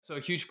So a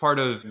huge part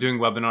of doing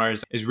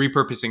webinars is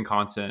repurposing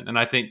content. And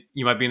I think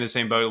you might be in the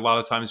same boat. A lot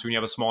of times when you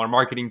have a smaller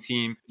marketing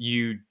team,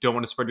 you don't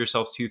want to spread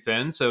yourselves too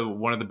thin. So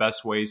one of the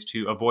best ways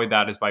to avoid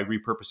that is by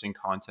repurposing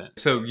content.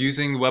 So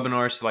using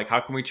webinars to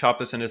how can we chop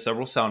this into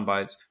several sound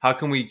bites? How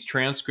can we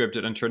transcript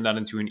it and turn that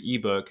into an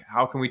ebook?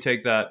 How can we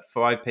take that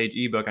 5-page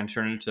ebook and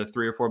turn it into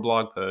 3 or 4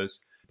 blog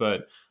posts?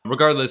 But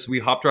regardless, we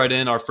hopped right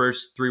in. Our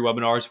first 3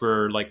 webinars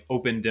were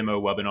open demo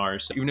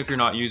webinars. So even if you're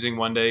not using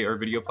One-Day or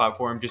video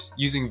platform, just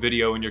using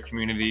video in your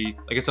community,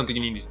 it's something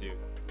you need to do.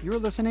 You're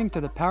listening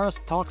to the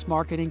Paris Talks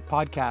Marketing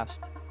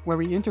podcast, where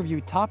we interview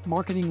top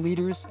marketing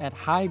leaders at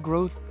high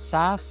growth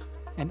SaaS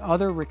and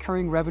other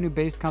recurring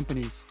revenue-based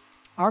companies.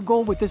 Our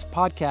goal with this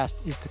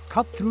podcast is to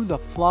cut through the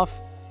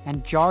fluff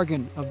and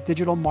jargon of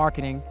digital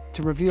marketing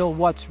to reveal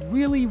what's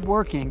really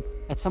working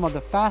at some of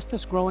the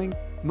fastest growing,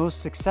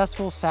 most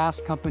successful SaaS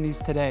companies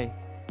today.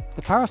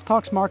 The Paris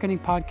Talks Marketing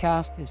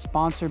podcast is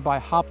sponsored by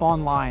Hop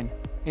Online,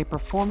 a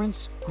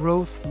performance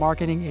growth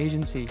marketing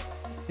agency.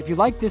 If you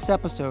like this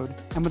episode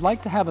and would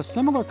like to have a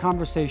similar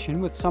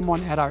conversation with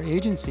someone at our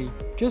agency,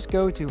 just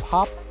go to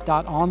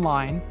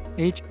hop.online,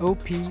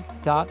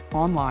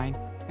 hop.online,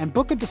 and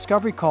book a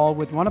discovery call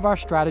with one of our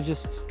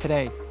strategists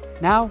today.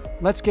 Now,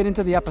 let's get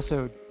into the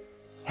episode.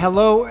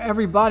 Hello,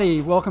 everybody.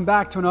 Welcome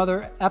back to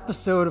another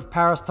episode of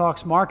Paris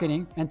Talks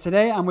Marketing. And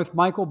today I'm with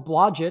Michael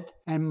Blodgett,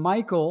 and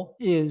Michael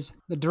is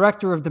the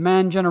Director of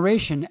Demand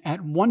Generation at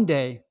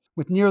One-Day.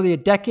 With nearly a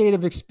decade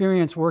of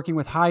experience working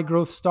with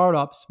high-growth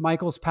startups,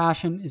 Michael's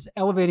passion is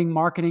elevating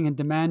marketing and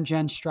demand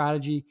gen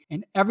strategy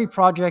in every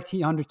project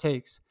he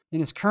undertakes. In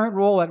his current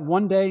role at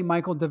One-Day,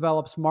 Michael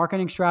develops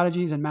marketing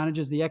strategies and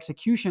manages the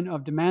execution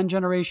of demand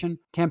generation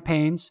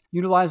campaigns,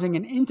 utilizing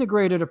an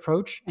integrated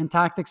approach and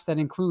tactics that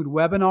include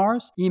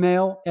webinars,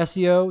 email,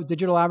 SEO,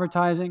 digital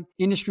advertising,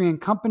 industry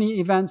and company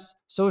events,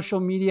 social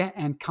media,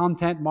 and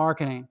content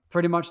marketing.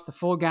 Pretty much the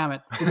full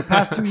gamut. In the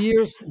past 2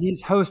 years,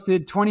 he's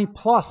hosted 20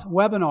 plus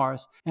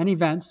webinars and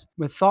events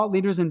with thought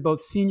leaders in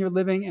both senior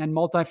living and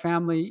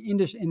multifamily in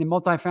the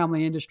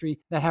multifamily industry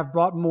that have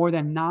brought more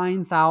than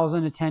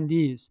 9,000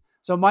 attendees.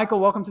 So Michael,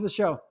 welcome to the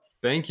show.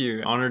 Thank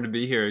you. Honored to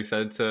be here.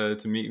 Excited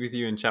to meet with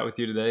you and chat with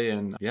you today.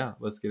 And yeah,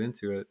 let's get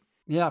into it.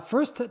 Yeah.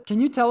 First, can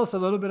you tell us a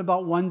little bit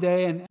about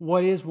One-Day and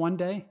what is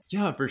One-Day?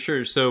 Yeah, for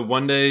sure. So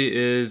One-Day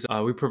is,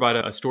 we provide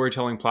a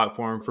storytelling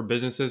platform for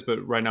businesses, but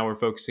right now we're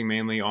focusing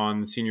mainly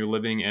on the senior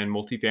living and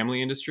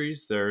multifamily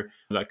industries.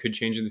 That could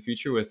change in the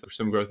future with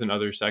some growth in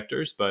other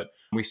sectors. But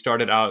we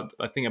started out,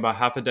 I think, about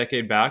half a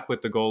decade back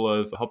with the goal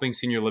of helping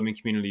senior living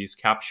communities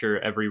capture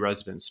every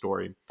resident's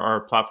story.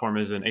 Our platform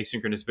is an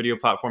asynchronous video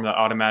platform that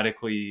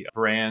automatically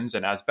brands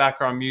and adds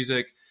background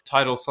music,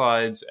 title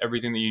slides,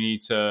 everything that you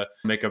need to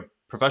make a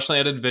professionally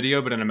edited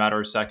video, but in a matter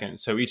of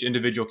seconds. So each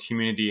individual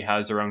community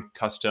has their own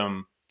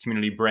custom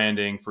community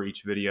branding for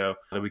each video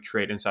that we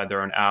create inside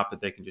their own app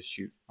that they can just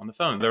shoot on the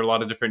phone. There are a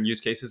lot of different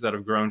use cases that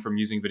have grown from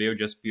using video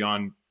just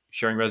beyond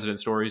sharing resident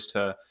stories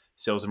to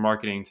sales and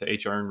marketing to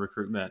HR and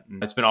recruitment.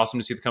 And it's been awesome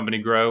to see the company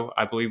grow.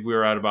 I believe we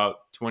were at about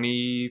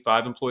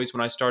 25 employees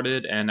when I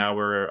started, and now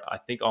we're, I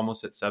think,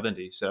 almost at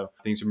 70. So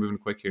things are moving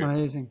quick here.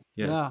 Amazing.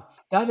 Yes. Yeah.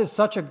 That is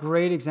such a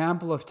great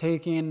example of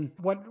taking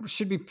what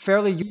should be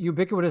fairly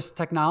ubiquitous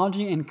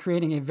technology and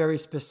creating a very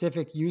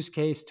specific use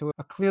case to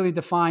a clearly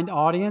defined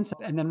audience,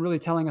 and then really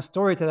telling a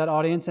story to that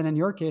audience. And in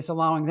your case,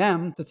 allowing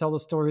them to tell the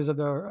stories of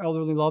their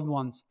elderly loved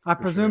ones. I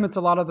presume it's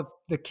a lot of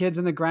the kids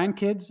and the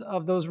grandkids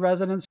of those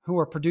residents who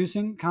are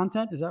producing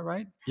content. Is that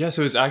right? Yeah,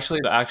 so it's actually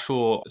the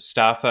actual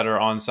staff that are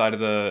on site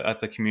at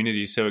the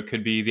community. So it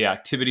could be the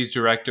activities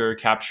director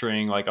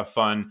capturing a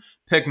fun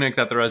picnic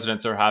that the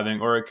residents are having,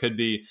 or it could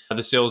be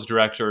the sales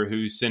director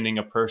who's sending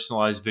a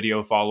personalized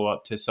video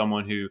follow-up to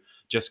someone who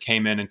just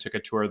came in and took a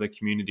tour of the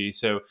community.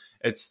 So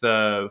it's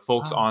the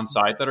folks on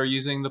site that are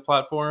using the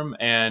platform,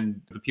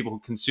 and the people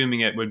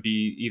consuming it would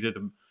be either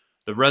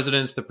the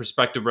residents, the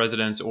prospective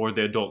residents, or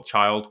the adult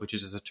child, which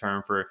is just a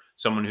term for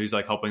someone who's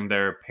helping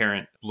their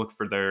parent look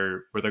for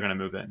where they're going to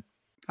move in.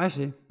 I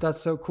see. That's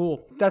so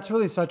cool. That's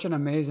really such an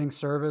amazing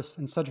service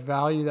and such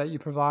value that you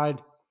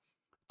provide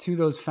to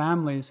those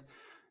families,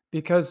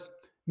 because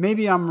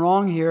maybe I'm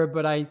wrong here,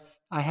 but I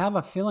have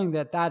a feeling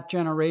that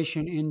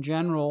generation in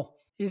general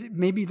is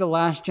maybe the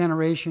last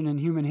generation in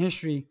human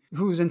history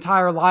whose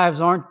entire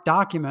lives aren't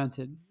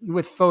documented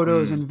with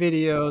photos and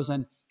videos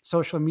and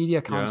social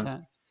media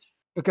content. Yeah.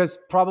 Because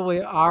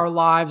probably our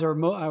lives, or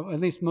at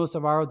least most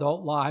of our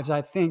adult lives,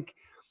 I think,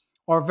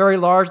 are very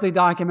largely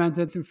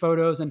documented through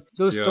photos. And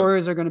those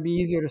stories are going to be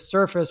easier to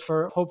surface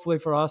hopefully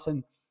for us.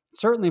 And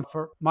certainly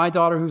for my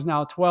daughter, who's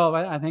now 12,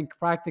 I think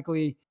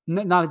practically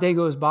not a day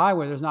goes by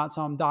where there's not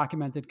some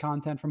documented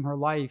content from her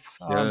life.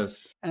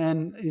 Yes.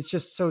 And it's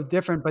just so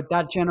different. But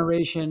that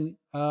generation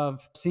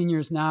of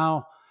seniors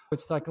now,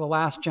 it's like the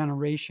last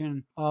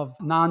generation of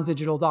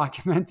non-digital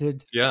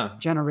documented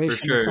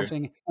generation or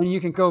something. And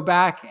you can go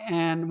back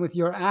and with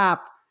your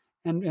app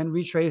and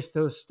retrace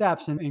those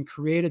steps and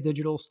create a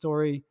digital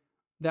story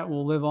that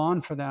will live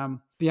on for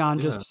them beyond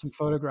Yeah. just some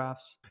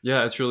photographs.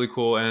 Yeah, it's really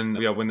cool. And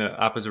yeah, when the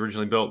app was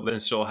originally built, it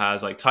still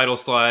has like title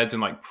slides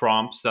and like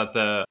prompts that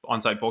the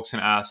on-site folks can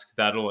ask.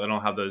 It'll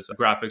have those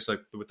graphics like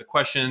with the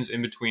questions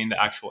in between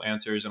the actual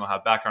answers, and it'll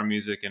have background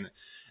music, and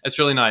it's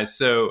really nice.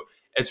 So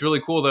it's really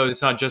cool though.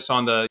 It's not just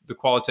on the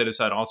qualitative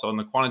side, also on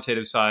the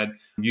quantitative side,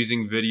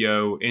 using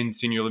video in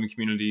senior living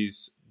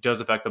communities does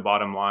affect the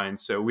bottom line.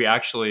 So we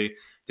actually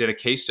did a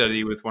case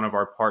study with one of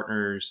our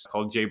partners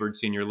called Jaybird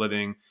Senior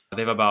Living.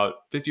 They have about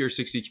 50 or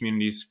 60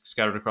 communities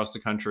scattered across the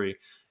country.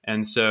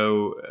 And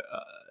so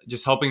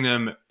just helping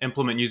them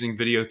implement using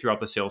video throughout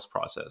the sales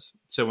process.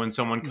 So when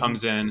someone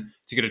comes in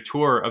to get a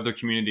tour of their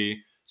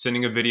community,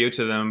 sending a video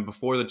to them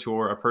before the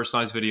tour, a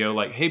personalized video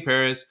like, hey,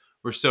 Paris,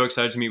 we're so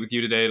excited to meet with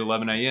you today at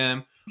 11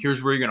 a.m.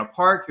 Here's where you're going to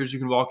park. Here's where you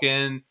can walk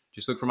in.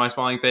 Just look for my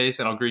smiling face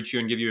and I'll greet you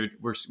and give you,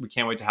 we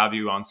can't wait to have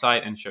you on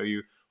site and show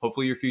you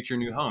hopefully your future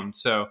new home.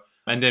 So,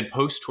 and then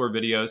post tour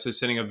video. So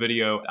sending a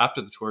video after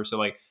the tour. So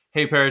like,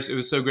 hey, Paris, it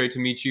was so great to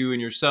meet you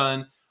and your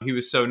son. He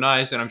was so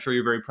nice, and I'm sure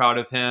you're very proud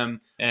of him.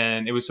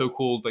 And it was so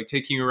cool, like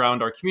taking you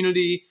around our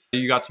community.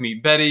 You got to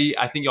meet Betty.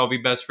 I think y'all be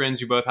best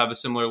friends. You both have a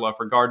similar love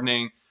for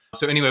gardening.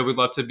 So anyway, we'd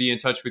love to be in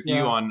touch with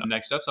you on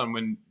next steps on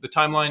when the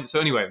timeline. So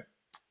anyway,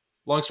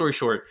 long story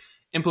short,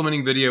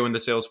 implementing video in the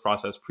sales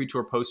process,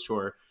 pre-tour,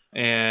 post-tour.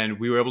 And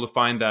we were able to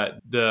find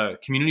that the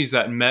communities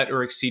that met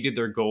or exceeded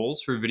their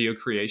goals for video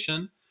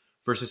creation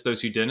versus those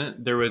who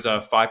didn't, there was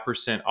a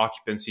 5%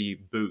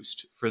 occupancy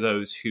boost for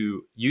those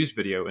who used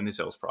video in the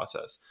sales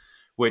process.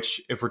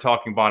 Which, if we're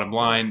talking bottom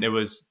line, it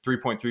was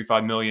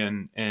 3.35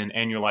 million in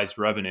annualized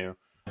revenue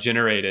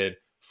generated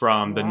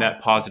from the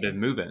net positive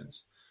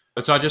move-ins.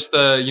 It's not just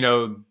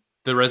the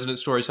resident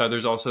story side.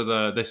 There's also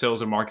the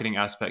sales and marketing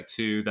aspect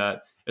too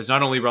that is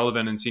not only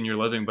relevant in senior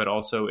living, but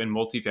also in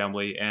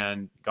multifamily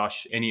and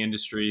gosh, any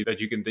industry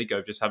that you can think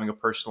of. Just having a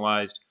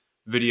personalized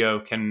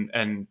video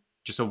and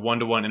just a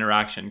one-to-one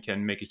interaction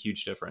can make a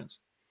huge difference.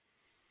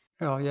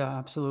 Oh yeah,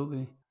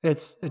 absolutely.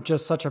 It's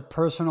just such a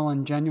personal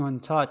and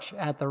genuine touch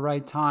at the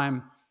right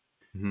time.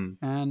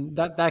 Mm-hmm. And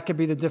that could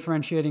be the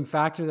differentiating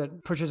factor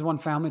that pushes one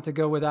family to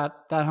go with that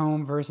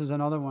home versus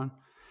another one.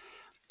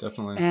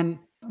 Definitely. And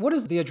what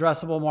is the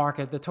addressable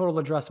market, the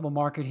total addressable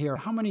market here?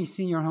 How many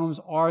senior homes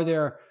are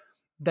there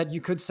that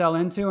you could sell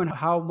into, and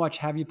how much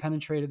have you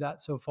penetrated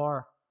that so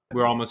far?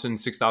 We're almost in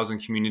 6,000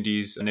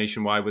 communities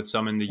nationwide, with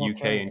some in the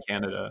UK and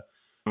Canada.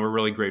 And we're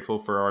really grateful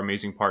for our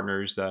amazing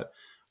partners that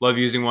love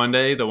using One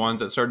Day, the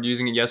ones that started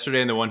using it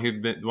yesterday, and the ones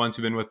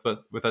who've been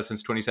with us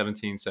since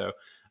 2017. So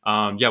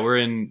we're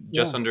in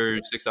just under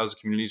 6,000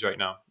 communities right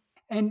now.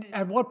 And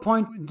at what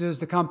point does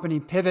the company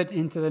pivot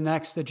into the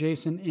next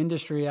adjacent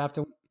industry?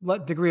 After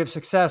what degree of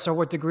success or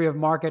what degree of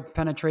market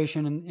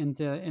penetration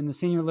in the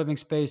senior living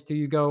space do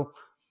you go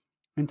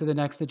into the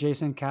next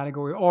adjacent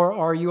category? Or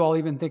are you all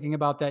even thinking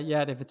about that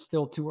yet, if it's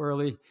still too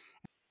early?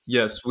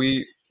 Yes,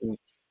 we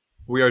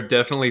are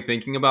definitely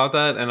thinking about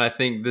that. And I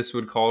think this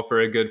would call for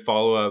a good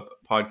follow-up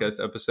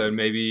podcast episode,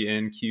 maybe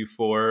in Q4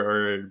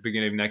 or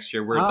beginning of next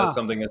year, where that's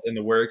something that's in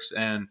the works,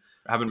 and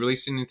I haven't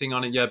released anything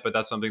on it yet, but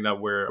that's something that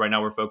right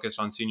now we're focused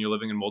on senior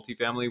living and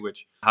multifamily,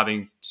 which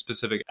having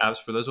specific apps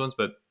for those ones,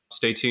 but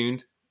stay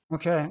tuned.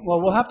 Okay. Well,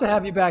 we'll have to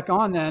have you back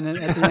on then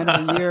at the end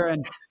of the year.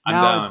 And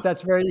now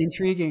that's very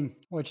intriguing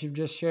what you've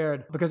just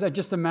shared, because I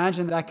just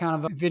imagine that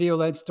kind of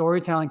video-led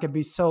storytelling could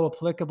be so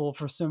applicable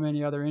for so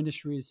many other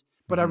industries.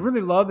 But I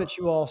really love that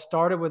you all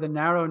started with a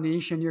narrow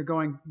niche and you're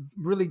going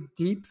really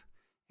deep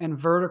and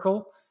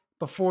vertical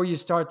before you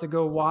start to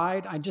go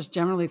wide. I just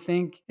generally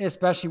think,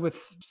 especially with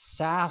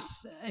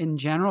SaaS in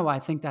general, I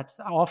think that's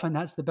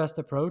the best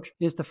approach,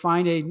 is to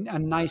find a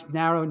nice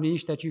narrow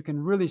niche that you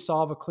can really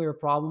solve a clear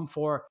problem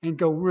for and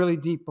go really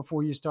deep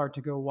before you start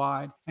to go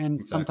wide.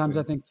 And sometimes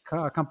I think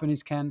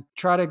companies can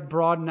try to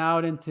broaden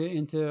out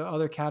into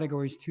other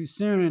categories too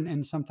soon.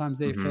 And sometimes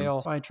they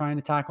fail by trying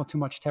to tackle too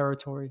much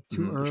territory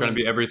too early. Trying to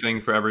be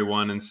everything for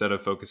everyone instead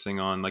of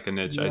focusing on like a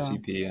niche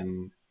ICP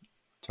and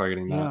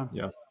targeting that.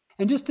 Yeah.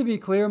 And just to be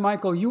clear,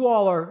 Michael, you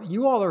all are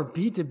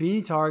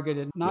B2B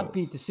targeted, not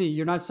B2C.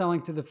 You're not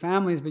selling to the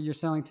families, but you're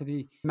selling to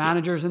the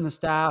managers and the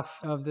staff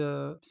of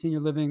the senior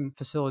living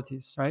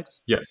facilities, right?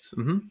 Yes.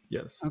 Mm-hmm.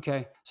 Yes.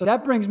 Okay. So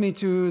that brings me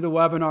to the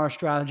webinar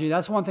strategy.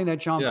 That's one thing that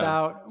jumped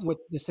out with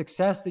the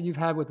success that you've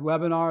had with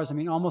webinars. I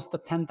mean, almost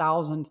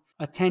 10,000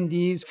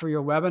 attendees for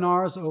your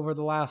webinars over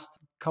the last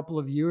couple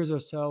of years or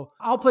so.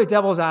 I'll play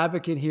devil's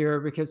advocate here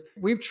because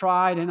we've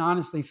tried and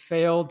honestly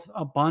failed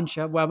a bunch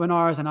at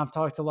webinars. And I've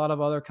talked to a lot of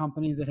other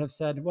companies that have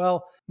said,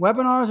 well,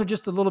 webinars are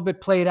just a little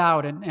bit played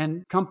out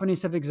and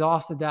companies have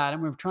exhausted that.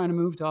 And we're trying to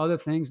move to other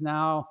things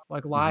now,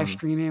 like live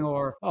streaming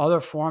or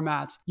other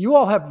formats. You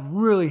all have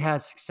really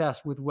had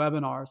success with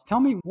webinars. Tell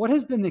me, what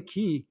has been the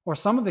key or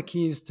some of the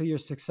keys to your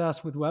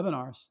success with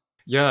webinars?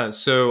 Yeah.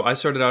 So I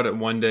started out at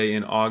One Day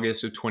in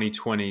August of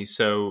 2020.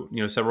 So,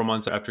 several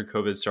months after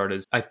COVID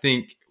started. I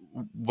think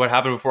what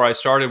happened before I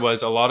started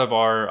was a lot of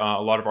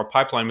our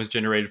pipeline was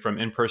generated from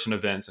in-person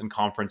events and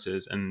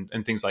conferences and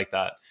things like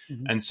that.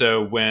 Mm-hmm. And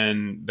so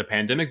when the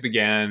pandemic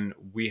began,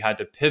 we had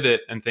to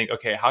pivot and think,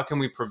 okay, how can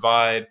we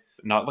provide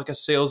not like a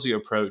salesy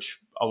approach.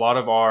 A lot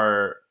of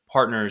our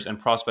partners and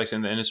prospects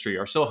in the industry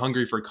are still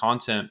hungry for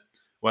content,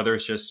 whether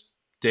it's just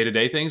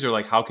day-to-day things or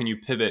like how can you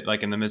pivot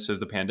like in the midst of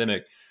the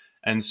pandemic.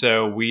 And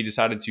so we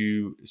decided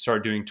to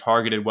start doing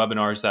targeted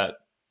webinars that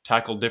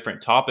tackle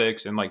different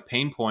topics and like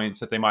pain points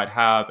that they might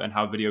have and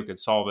how video could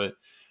solve it.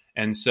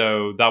 And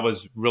so that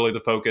was really the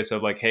focus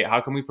of like, hey,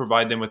 how can we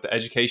provide them with the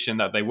education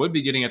that they would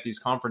be getting at these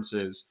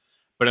conferences,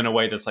 but in a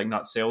way that's like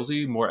not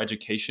salesy, more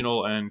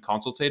educational and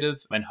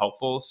consultative and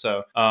helpful.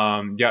 So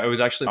yeah, it was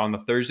actually on the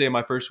Thursday of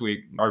my first week,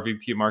 our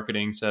VP of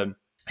marketing said,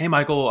 hey,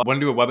 Michael, I want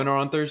to do a webinar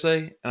on Thursday.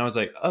 And I was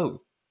like, oh,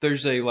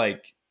 Thursday,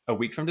 like a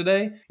week from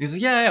today? And he's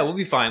like, yeah, we'll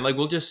be fine. Like,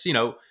 we'll just,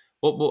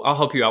 I'll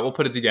help you out. We'll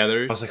put it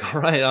together. I was like,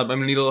 all right, I'm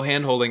going to need a little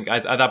hand holding.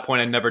 At that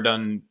point, I'd never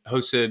done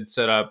hosted,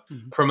 set up,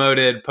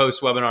 promoted,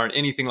 post webinar,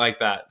 anything like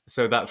that.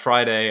 So that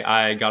Friday,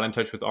 I got in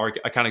touch with our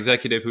account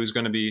executive who was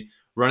going to be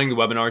running the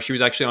webinar. She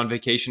was actually on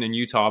vacation in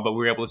Utah, but we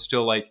were able to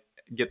still like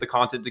get the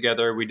content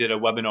together. We did a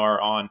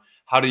webinar on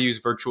how to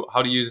use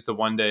the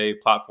One Day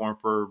platform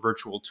for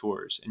virtual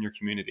tours in your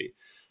community.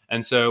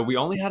 And so we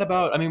only had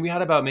we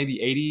had about maybe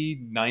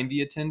 80,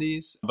 90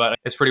 attendees, but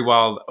it's pretty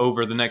wild.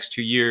 Over the next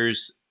 2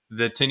 years,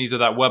 the attendees of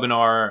that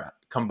webinar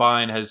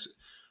combined has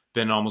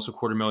been almost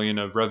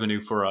 $250,000 of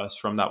revenue for us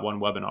from that one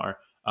webinar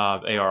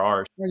of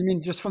ARR. What do you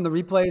mean just from the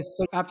replays?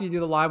 So after you do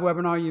the live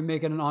webinar, you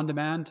make it an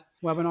on-demand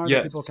webinar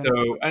that people can...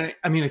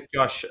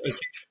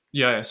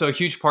 So a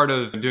huge part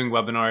of doing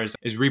webinars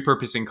is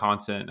repurposing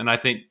content. And I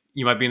think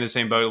you might be in the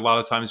same boat. A lot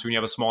of times when you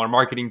have a smaller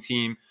marketing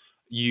team,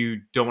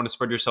 you don't want to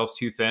spread yourselves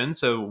too thin.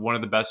 So one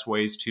of the best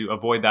ways to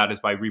avoid that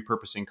is by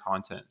repurposing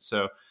content.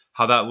 So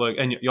how that look,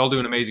 and y'all do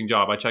an amazing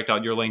job. I checked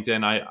out your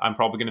LinkedIn. I'm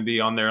probably going to be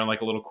on there in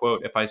like a little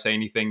quote if I say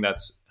anything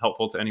that's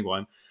helpful to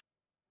anyone.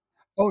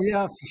 Oh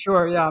yeah, for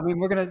sure. Yeah, I mean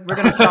we're gonna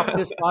chop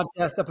this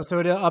podcast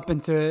episode up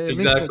into at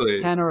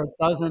least 10 or a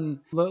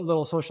dozen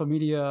little social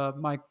media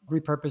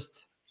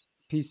repurposed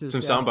pieces.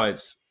 Some sound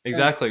bites.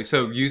 Exactly. Thanks.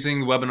 So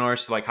using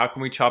webinars to like, how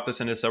can we chop this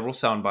into several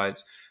sound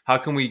bites? How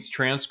can we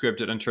transcript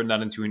it and turn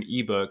that into an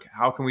ebook?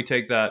 How can we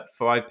take that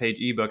 5-page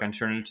ebook and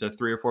turn it into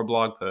 3 or 4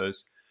 blog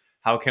posts?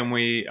 Are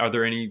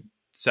there any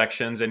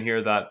sections in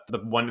here that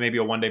maybe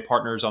a one-day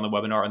partner is on the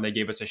webinar and they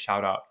gave us a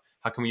shout out?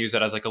 How can we use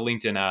that as like a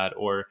LinkedIn ad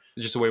or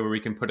just a way where we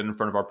can put it in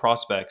front of our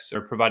prospects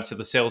or provide it to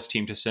the sales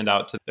team to send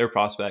out to their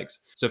prospects?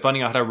 So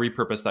finding out how to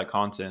repurpose that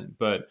content.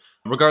 But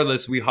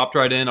regardless, we hopped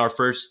right in. Our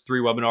first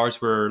 3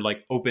 webinars were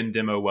like open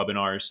demo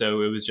webinars.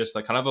 So it was just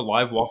like kind of a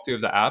live walkthrough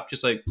of the app,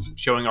 just like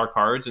showing our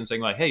cards and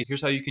saying like, hey,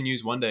 here's how you can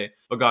use One Day.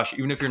 But gosh,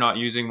 even if you're not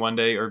using One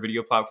Day or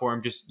video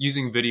platform, just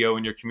using video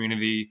in your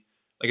community,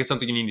 like it's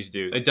something you need to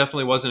do. It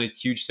definitely wasn't a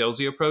huge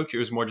salesy approach. It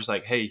was more just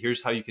like, hey,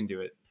 here's how you can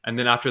do it. And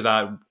then after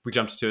that, we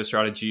jumped into a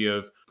strategy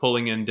of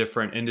pulling in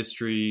different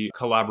industry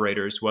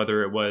collaborators,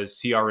 whether it was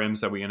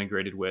CRMs that we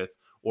integrated with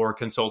or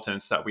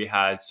consultants that we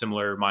had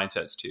similar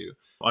mindsets to.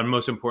 And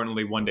most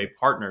importantly, One Day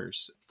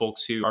partners,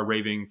 folks who are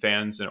raving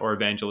fans or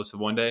evangelists of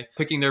One Day,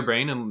 picking their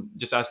brain and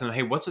just asking them,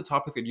 hey, what's a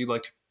topic that you'd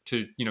like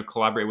to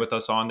collaborate with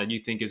us on that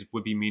you think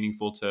would be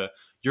meaningful to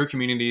your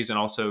communities and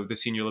also the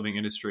senior living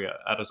industry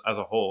as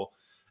a whole?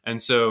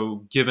 And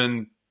so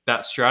given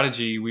that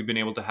strategy, we've been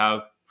able to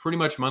have pretty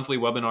much monthly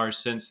webinars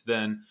since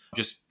then,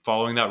 just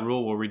following that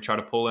rule where we try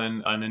to pull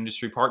in an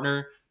industry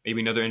partner,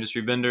 maybe another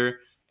industry vendor,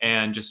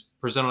 and just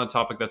present on a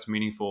topic that's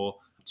meaningful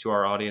to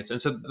our audience.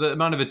 And so the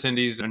amount of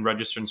attendees and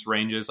registrants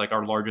ranges, like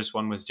our largest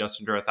one was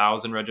just under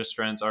 1,000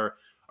 registrants. Our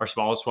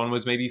smallest one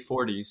was maybe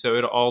 40. So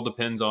it all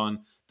depends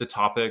on the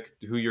topic,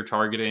 who you're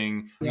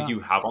targeting, who you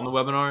have on the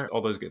webinar,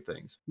 all those good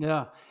things.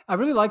 Yeah. I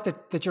really like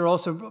that you're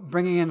also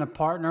bringing in a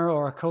partner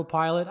or a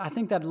co-pilot. I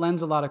think that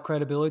lends a lot of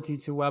credibility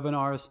to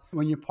webinars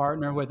when you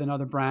partner with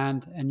another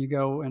brand and you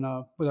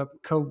go with a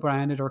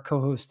co-branded or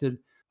co-hosted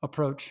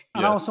approach.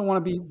 And I also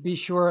want to be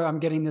sure I'm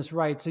getting this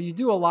right. So you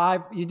do a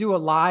live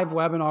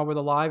webinar with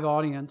a live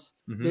audience.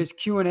 Mm-hmm. There's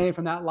Q&A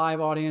from that live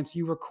audience.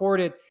 You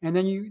record it, and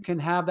then you can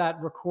have that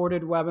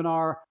recorded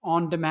webinar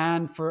on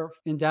demand for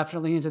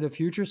indefinitely into the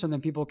future. So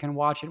then people can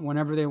watch it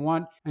whenever they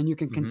want, and you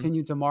can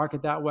continue to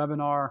market that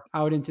webinar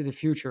out into the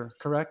future.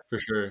 Correct? For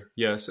sure.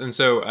 Yes. And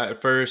so at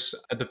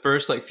the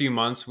first like few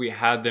months, we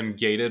had them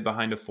gated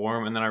behind a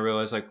form. And then I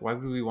realized like, why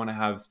would we want to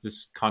have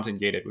this content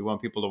gated? We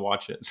want people to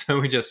watch it.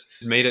 So we just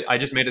made it. I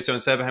just made it so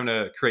instead of having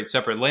to create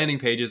separate landing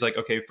pages, like,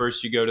 okay,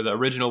 first you go to the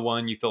original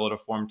one, you fill out a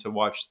form to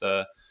watch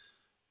the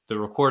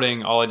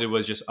recording. All I did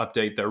was just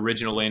update the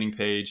original landing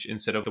page.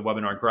 Instead of the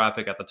webinar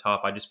graphic at the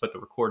top, I just put the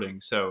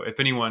recording. So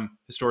if anyone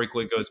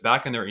historically goes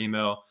back in their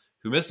email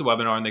who missed the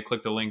webinar and they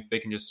click the link, they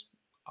can just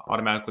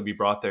automatically be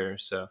brought there.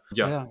 So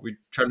we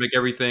try to make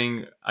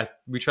everything.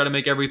 We try to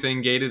make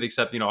everything gated,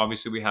 except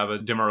obviously we have a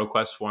demo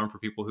request form for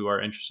people who are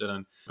interested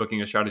in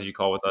booking a strategy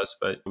call with us.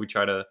 But we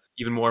try to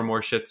even more and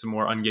more shift to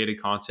more ungated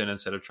content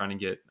instead of trying to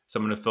get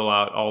someone to fill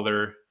out all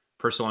their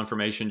personal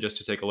information just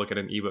to take a look at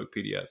an ebook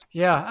PDF.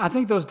 Yeah, I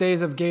think those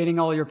days of gating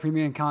all your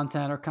premium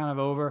content are kind of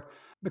over,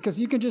 because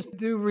you can just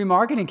do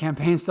remarketing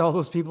campaigns to all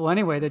those people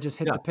anyway that just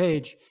hit the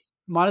page.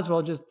 Might as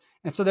well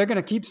and so they're going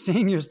to keep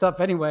seeing your stuff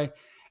anyway.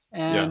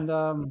 And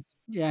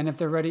Yeah, and if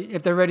they're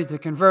ready to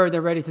convert,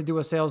 they're ready to do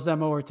a sales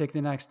demo or take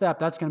the next step.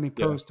 That's going to be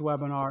Yeah. post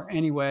webinar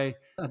anyway.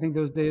 I think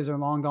those days are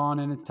long gone,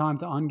 and it's time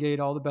to ungate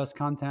all the best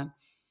content.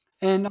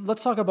 And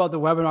let's talk about the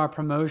webinar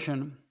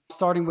promotion,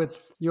 starting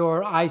with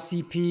your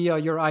ICP,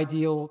 your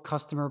ideal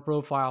customer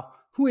profile.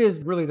 Who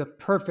is really the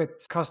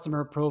perfect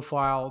customer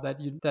profile that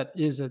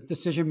is a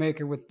decision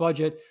maker with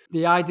budget,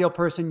 the ideal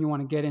person you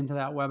want to get into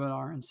that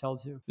webinar and sell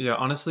to? Yeah,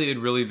 honestly, it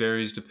really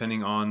varies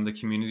depending on the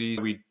community.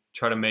 We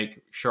try to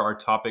make sure our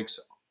topics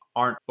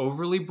aren't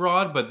overly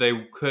broad, but they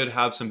could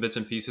have some bits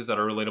and pieces that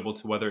are relatable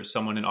to whether it's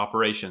someone in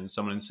operations,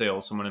 someone in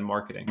sales, someone in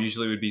marketing.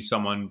 Usually it would be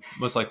someone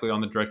most likely on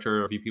the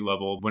director or VP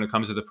level. When it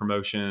comes to the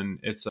promotion,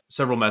 it's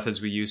several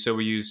methods we use. So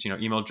we use,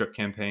 email drip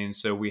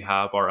campaigns. So we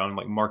have our own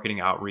like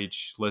marketing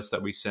outreach list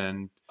that we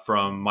send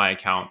from my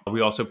account. We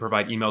also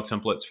provide email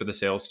templates for the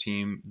sales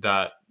team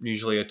that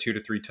usually a 2 to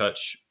 3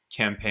 touch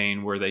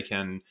campaign where they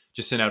can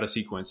just send out a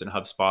sequence in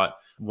HubSpot.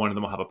 One of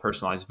them will have a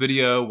personalized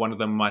video. One of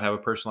them might have a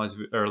personalized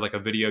or like a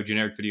video,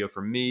 generic video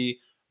for me.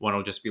 One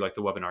will just be like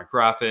the webinar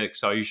graphic.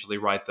 So I usually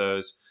write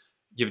those,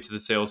 give it to the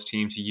sales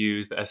team to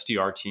use, the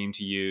SDR team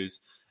to use.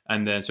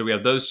 And then, so we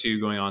have those two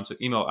going on. So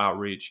email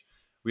outreach.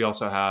 We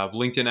also have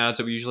LinkedIn ads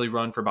that we usually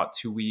run for about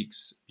 2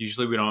 weeks.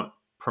 Usually we don't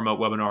promote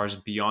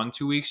webinars beyond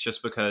 2 weeks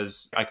just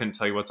because I couldn't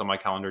tell you what's on my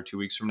calendar 2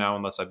 weeks from now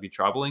unless I'd be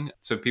traveling.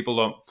 So people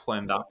don't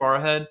plan that far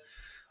ahead.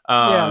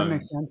 Yeah, that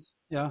makes sense.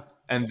 Yeah.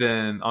 And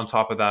then on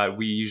top of that,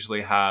 we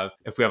usually have,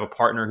 if we have a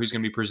partner who's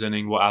going to be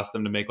presenting, we'll ask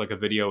them to make like a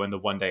video in the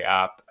One Day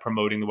app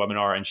promoting the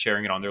webinar and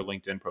sharing it on their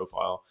LinkedIn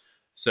profile.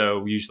 So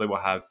we usually will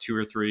have 2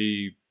 or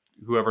 3,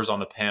 whoever's on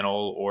the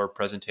panel or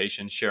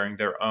presentation, sharing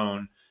their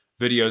own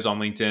videos on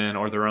LinkedIn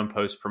or their own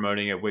posts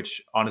promoting it,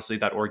 which honestly,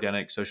 that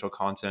organic social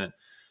content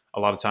a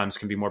lot of times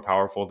can be more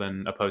powerful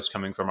than a post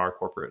coming from our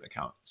corporate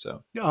account.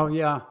 So, Oh,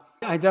 yeah.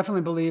 I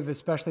definitely believe,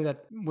 especially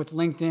that with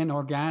LinkedIn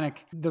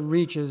organic, the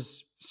reach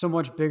is so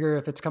much bigger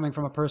if it's coming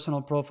from a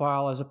personal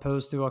profile as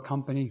opposed to a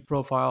company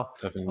profile.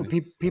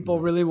 definitely.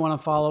 People really want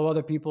to follow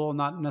other people,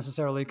 not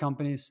necessarily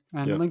companies.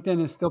 And Yeah. LinkedIn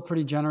is still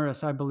pretty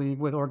generous, I believe,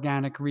 with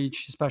organic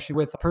reach, especially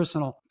with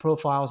personal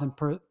profiles and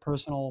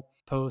personal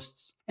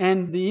posts.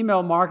 And the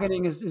email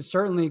marketing is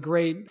certainly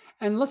great.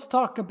 And let's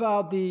talk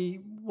about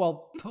the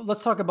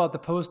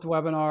post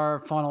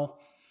webinar funnel.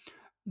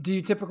 Do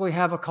you typically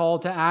have a call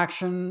to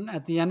action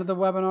at the end of the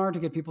webinar to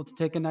get people to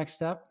take a next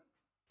step?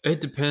 It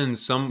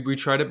depends. We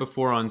tried it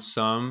before on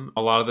some.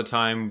 A lot of the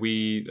time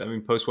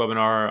post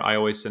webinar, I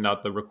always send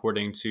out the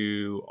recording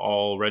to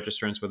all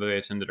registrants, whether they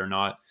attended or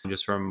not,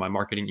 just from my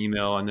marketing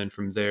email. And then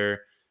from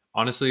there,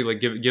 honestly, like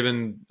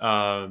given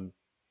the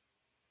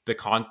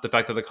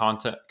fact that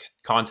the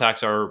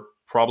contacts are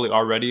probably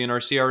already in our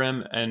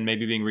CRM and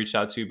maybe being reached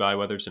out to by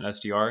whether it's an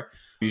SDR,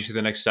 usually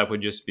the next step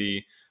would just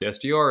be the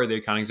SDR or the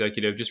account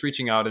executive just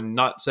reaching out and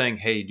not saying,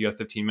 hey, do you have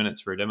 15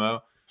 minutes for a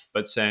demo?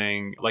 But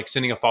saying, like,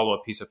 sending a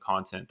follow-up piece of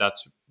content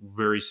that's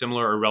very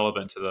similar or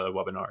relevant to the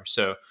webinar.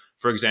 So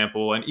for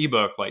example, an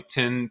ebook, like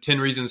 10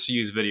 reasons to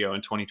use video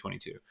in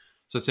 2022.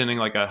 So sending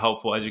like a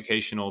helpful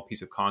educational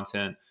piece of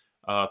content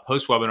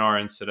post webinar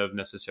instead of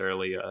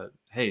necessarily,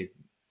 hey,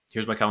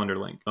 here's my calendar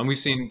link. And we've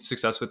seen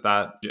success with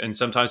that. And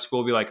sometimes people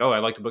will be like, oh, I'd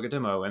like to book a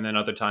demo. And then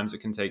other times it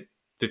can take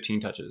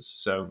 15 touches.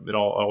 So it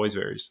always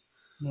varies.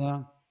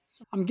 Yeah.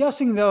 I'm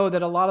guessing though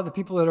that a lot of the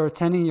people that are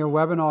attending your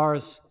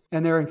webinars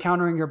and they're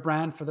encountering your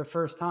brand for the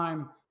first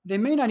time, they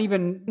may not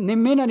even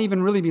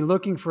really be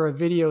looking for a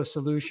video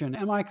solution.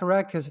 Am I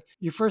correct? Because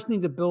you first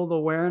need to build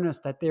awareness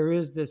that there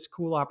is this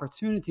cool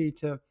opportunity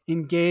to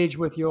engage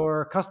with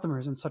your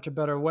customers in such a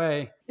better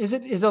way.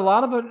 Is a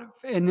lot of it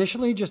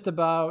initially just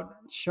about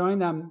showing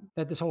them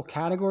that this whole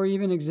category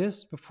even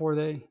exists before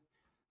they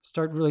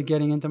start really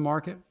getting into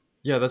market?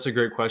 Yeah, that's a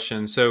great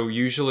question. So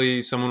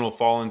usually someone will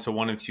fall into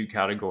one of two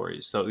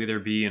categories. They'll either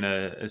be in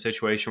a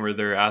situation where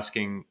they're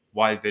asking,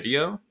 why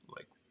video?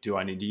 Like, do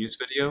I need to use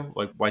video?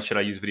 Like, why should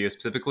I use video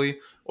specifically?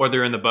 Or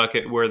they're in the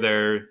bucket where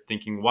they're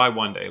thinking, why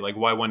one day? Like,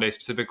 why one day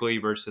specifically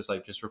versus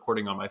like just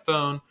recording on my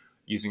phone,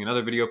 using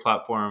another video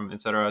platform,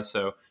 etc.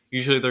 So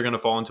usually they're going to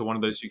fall into one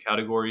of those two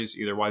categories,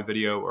 either why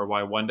video or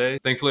why one day.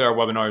 Thankfully, our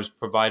webinars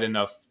provide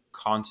enough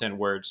content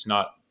where it's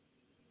not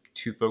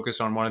too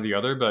focused on one or the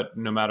other, but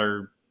no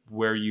matter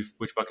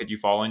which bucket you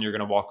fall in, you're going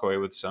to walk away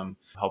with some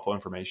helpful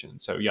information.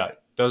 So yeah,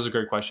 that was a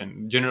great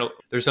question. Generally,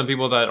 there's some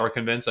people that are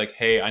convinced like,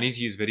 hey, I need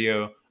to use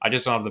video. I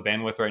just don't have the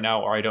bandwidth right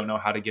now, or I don't know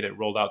how to get it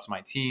rolled out to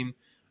my team.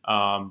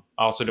 I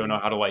also don't know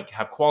how to like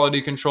have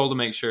quality control to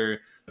make sure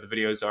the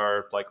videos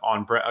are like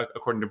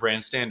according to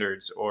brand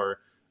standards or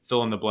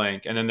fill in the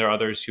blank. And then there are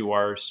others who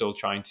are still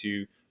trying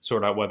to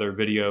sort out whether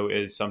video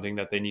is something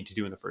that they need to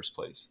do in the first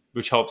place,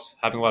 which helps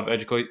having a lot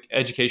of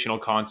educational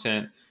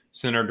content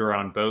centered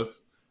around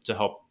both to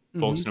help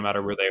folks no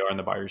matter where they are in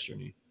the buyer's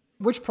journey.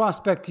 Which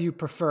prospect do you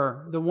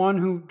prefer? The one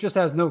who just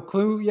has no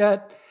clue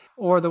yet,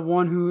 or the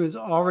one who is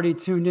already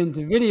tuned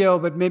into video,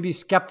 but maybe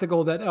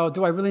skeptical that, oh,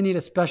 do I really need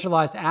a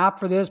specialized app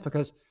for this?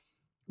 Because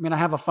I mean, I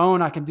have a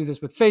phone, I can do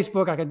this with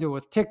Facebook, I can do it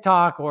with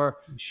TikTok or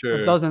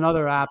a dozen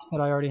other apps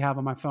that I already have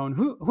on my phone.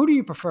 Who do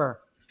you prefer?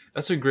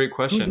 That's a great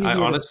question. Who's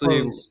easier to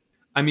close?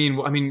 I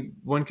mean,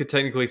 one could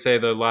technically say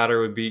the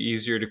latter would be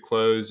easier to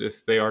close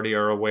if they already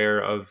are aware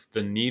of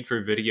the need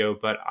for video.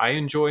 But I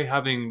enjoy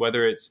having,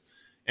 whether it's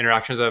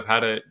interactions I've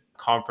had at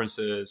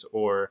conferences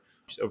or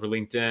just over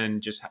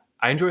LinkedIn,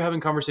 I enjoy having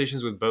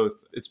conversations with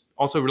both. It's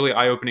also really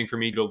eye opening for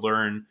me to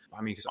learn.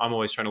 I mean, because I'm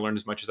always trying to learn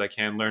as much as I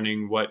can,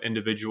 learning what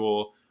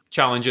individual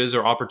challenges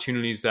or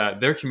opportunities that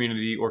their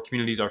community or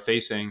communities are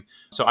facing.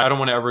 So I don't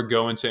want to ever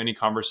go into any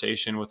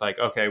conversation with like,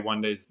 okay,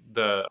 one day's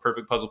the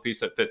perfect puzzle piece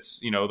that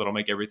fits, that'll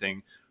make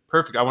everything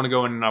perfect. I want to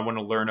go in and I want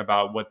to learn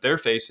about what they're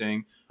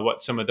facing,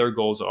 what some of their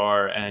goals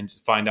are, and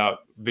find out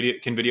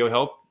can video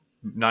help?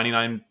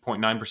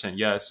 99.9%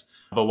 yes,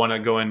 but want to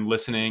go in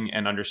listening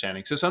and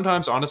understanding. So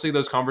sometimes, honestly,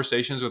 those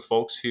conversations with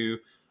folks who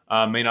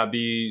may not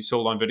be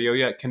sold on video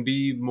yet can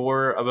be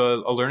more of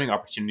a learning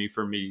opportunity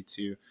for me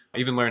to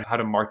even learn how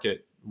to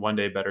market one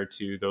day better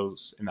to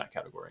those in that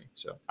category.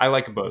 So I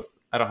like both.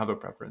 I don't have a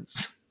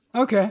preference.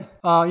 Okay.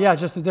 Yeah,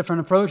 just a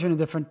different approach and a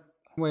different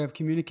way of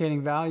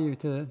communicating value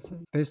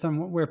based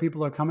on where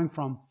people are coming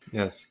from.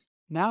 Yes.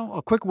 Now,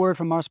 a quick word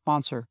from our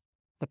sponsor.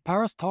 The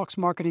Paris Talks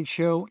Marketing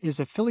Show is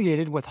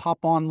affiliated with Hop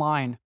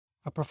Online,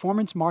 a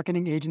performance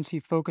marketing agency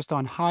focused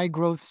on high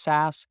growth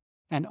SaaS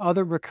and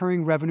other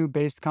recurring revenue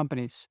based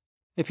companies.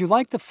 If you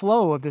like the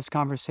flow of this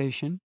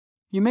conversation,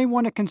 you may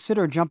want to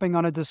consider jumping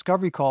on a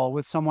discovery call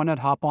with someone at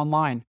Hop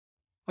Online.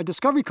 A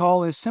discovery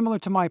call is similar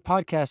to my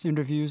podcast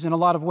interviews in a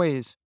lot of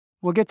ways.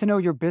 We'll get to know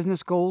your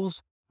business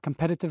goals,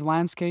 competitive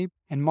landscape,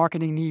 and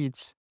marketing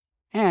needs.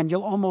 And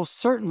you'll almost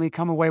certainly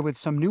come away with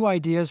some new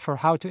ideas for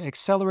how to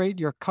accelerate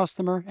your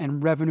customer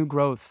and revenue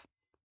growth.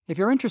 If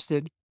you're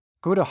interested,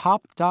 go to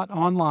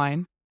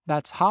hop.online,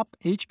 that's hop,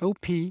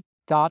 H-O-P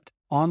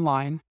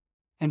 .online,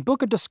 and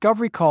book a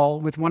discovery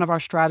call with one of our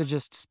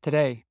strategists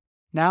today.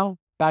 Now,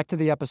 back to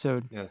the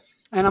episode. Yes.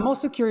 And I'm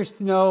also curious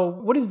to know,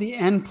 what is the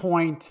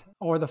endpoint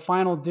or the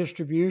final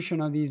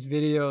distribution of these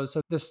videos?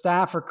 So the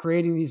staff are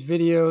creating these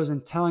videos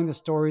and telling the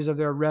stories of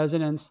their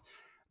residents.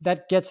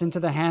 That gets into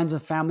the hands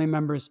of family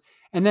members.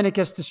 And then it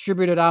gets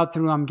distributed out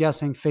through, I'm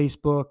guessing,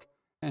 Facebook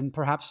and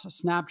perhaps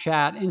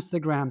Snapchat,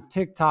 Instagram,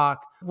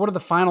 TikTok. What are the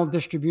final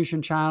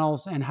distribution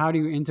channels and how do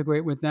you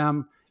integrate with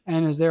them?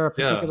 And is there a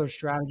Yeah. particular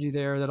strategy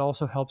there that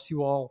also helps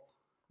you all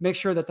make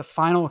sure that the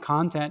final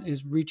content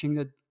is reaching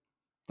the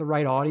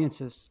right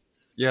audiences?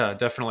 Yeah,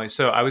 definitely.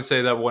 So I would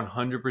say that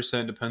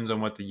 100% depends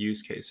on what the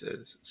use case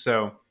is.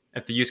 So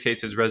if the use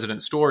case is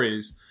resident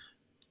stories,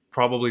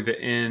 probably the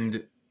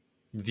end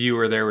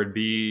viewer there would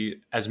be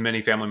as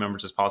many family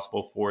members as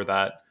possible for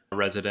that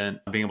resident,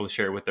 being able to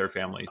share it with their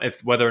family.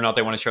 If whether or not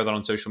they want to share that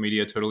on social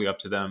media, totally up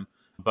to them.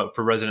 But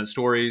for resident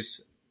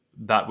stories,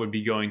 that would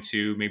be going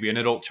to maybe an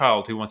adult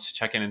child who wants to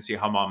check in and see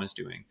how mom is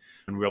doing.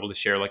 And we're able to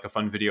share like a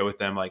fun video with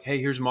them, like, hey,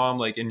 here's mom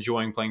like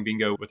enjoying playing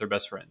bingo with her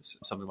best friends,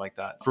 something like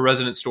that. For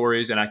resident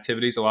stories and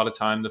activities, a lot of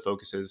time the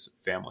focus is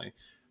family.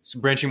 So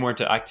branching more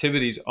into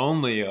activities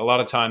only, a lot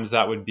of times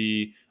that would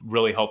be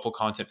really helpful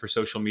content for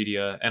social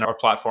media. And our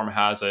platform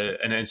has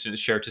an instant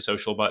share to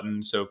social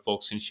button so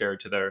folks can share it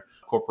to their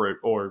corporate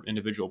or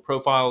individual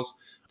profiles.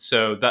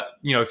 So that,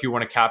 if you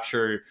want to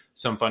capture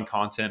some fun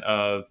content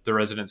of the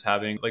residents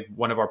having, like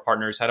one of our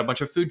partners had a bunch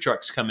of food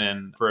trucks come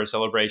in for a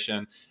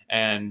celebration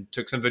and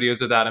took some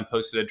videos of that and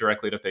posted it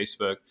directly to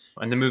Facebook.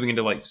 And then moving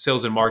into like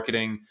sales and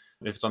marketing,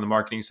 if it's on the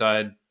marketing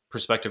side,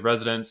 prospective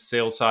residents,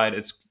 sales side,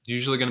 it's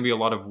usually going to be a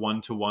lot of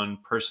one-to-one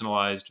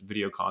personalized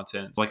video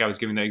content. Like I was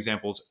giving the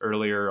examples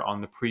earlier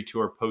on the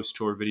pre-tour,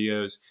 post-tour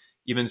videos,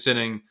 even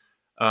sending,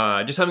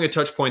 just having a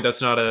touch point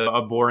that's not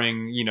a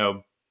boring,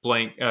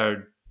 blank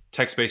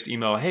text-based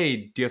email. Hey,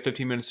 do you have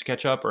 15 minutes to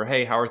catch up? Or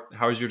hey,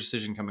 how is your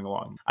decision coming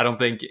along? I don't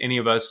think any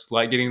of us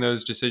like getting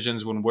those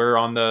decisions when we're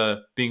on the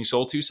being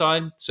sold to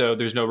side. So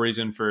there's no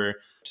reason to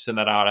send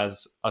that out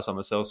as us on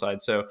the sales side.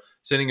 So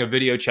sending a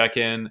video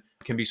check-in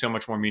can be so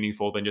much more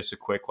meaningful than just a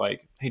quick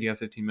like, hey, do you have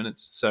 15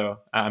 minutes? So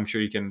I'm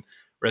sure you can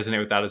resonate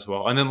with that as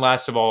well. And then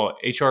last of all,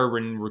 HR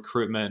and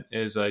recruitment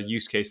is a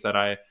use case that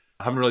I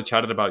haven't really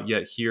chatted about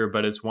yet here,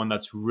 but it's one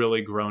that's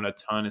really grown a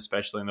ton,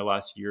 especially in the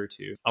last year or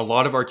two. A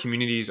lot of our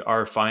communities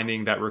are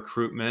finding that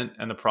recruitment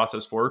and the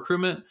process for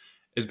recruitment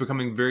is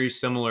becoming very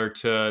similar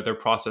to their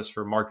process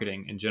for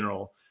marketing in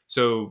general.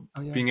 So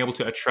being able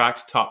to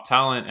attract top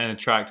talent and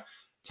attract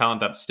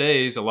talent that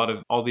stays,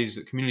 all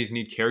these communities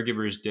need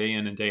caregivers day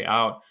in and day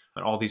out,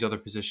 and all these other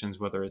positions,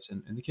 whether it's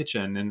in the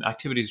kitchen and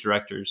activities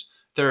directors,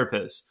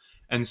 therapists.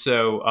 And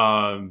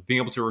so being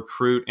able to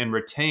recruit and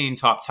retain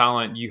top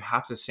talent, you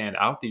have to stand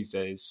out these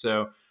days.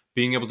 So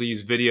being able to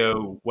use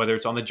video, whether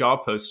it's on the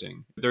job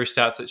posting, there are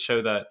stats that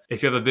show that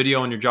if you have a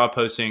video on your job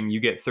posting, you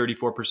get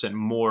 34%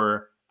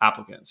 more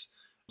applicants.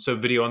 So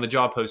video on the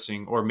job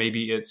posting, or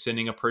maybe it's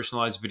sending a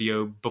personalized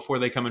video before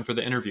they come in for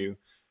the interview.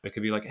 It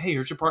could be like, hey,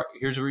 here's your park.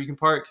 Here's where you can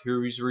park.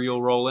 Here's where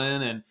you'll roll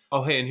in. And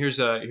oh, hey, and here's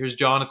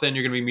Jonathan.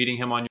 You're going to be meeting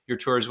him on your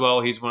tour as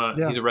well. He's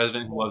a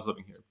resident who loves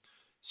living here.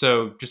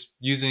 So just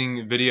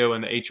using video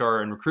in the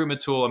HR and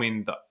recruitment tool, I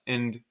mean, the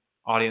end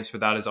audience for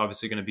that is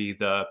obviously going to be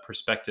the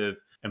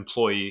prospective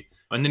employee.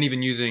 And then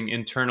even using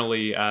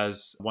internally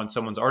as once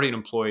someone's already an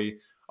employee,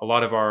 a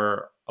lot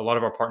a lot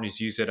of our partners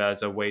use it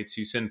as a way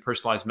to send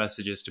personalized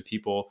messages to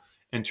people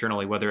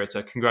internally, whether it's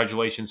a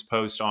congratulations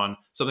post on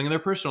something in their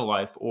personal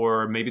life,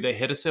 or maybe they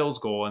hit a sales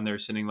goal and they're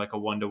sending like a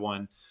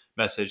one-to-one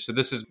message. So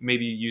this is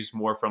maybe used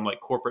more from like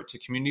corporate to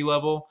community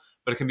level,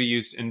 but it can be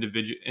used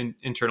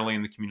internally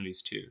in the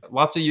communities too.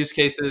 Lots of use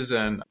cases,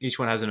 and each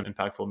one has an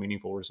impactful,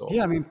 meaningful result.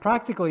 Yeah, I mean,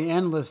 practically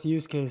endless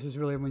use cases,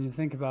 really, when you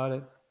think about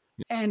it.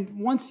 And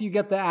once you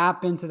get the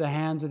app into the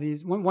hands of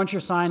these, once you're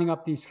signing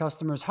up these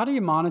customers, how do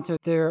you monitor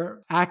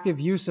their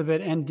active use of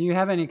it? And do you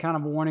have any kind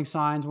of warning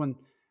signs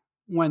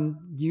when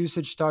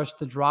usage starts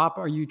to drop?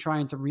 Are you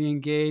trying to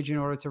re-engage in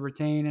order to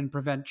retain and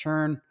prevent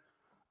churn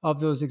of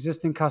those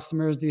existing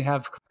customers? Do you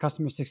have a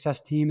customer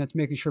success team that's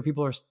making sure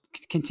people are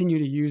continue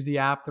to use the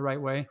app the right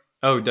way?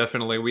 Oh,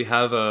 definitely. We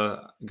have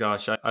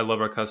I love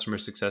our customer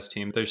success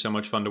team. They're so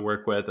much fun to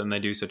work with, and they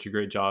do such a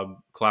great job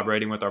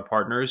collaborating with our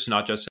partners,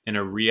 not just in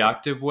a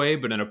reactive way,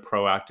 but in a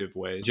proactive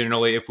way.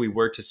 Generally, if we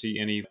were to see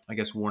any,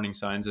 warning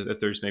signs, if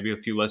there's maybe a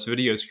few less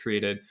videos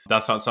created,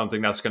 that's not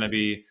something that's going to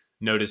be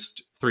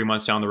noticed 3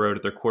 months down the road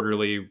at their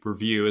quarterly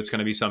review. It's going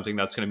to be something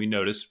that's going to be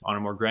noticed on a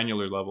more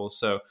granular level.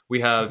 So we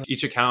have,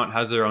 each account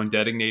has their own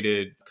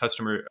designated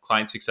customer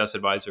client success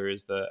advisor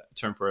is the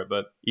term for it,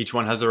 but each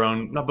one has their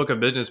own, not book of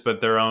business,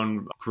 but their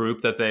own group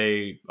that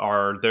they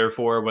are there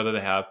for, whether they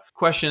have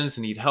questions,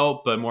 need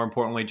help, but more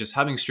importantly, just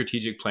having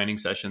strategic planning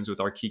sessions with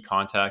our key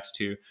contacts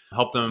to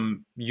help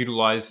them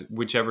utilize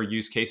whichever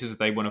use cases that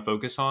they want to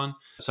focus on.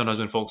 Sometimes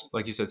when folks,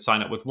 like you said,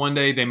 sign up with One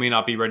Day, they may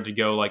not be ready to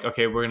go like,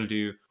 okay, we're going to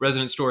do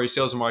resident story,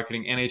 sales and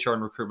marketing, and HR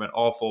and recruitment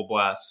all full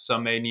blast.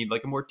 Some may need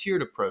like a more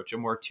tiered approach, a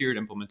more tiered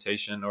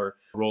implementation or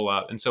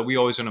rollout. And so we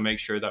always want to make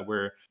sure that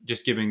we're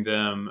just giving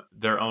them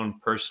their own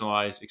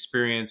personalized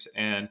experience.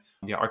 And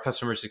our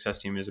customer success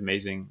team is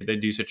amazing. They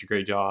do such a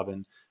great job,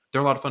 and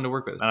they're a lot of fun to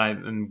work with.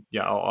 And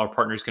our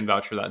partners can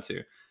vouch for that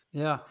too.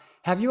 Yeah.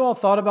 Have you all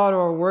thought about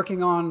or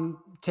working on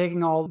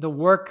taking all the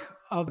work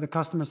of the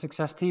customer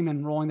success team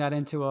and rolling that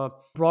into a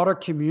broader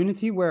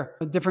community where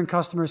different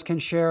customers can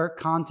share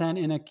content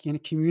in a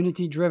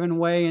community-driven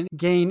way and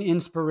gain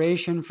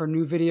inspiration for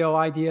new video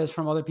ideas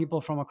from other people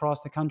from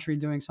across the country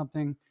doing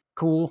something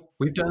cool?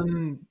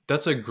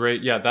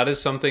 That is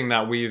something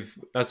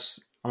that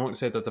I won't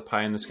say that's a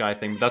pie in the sky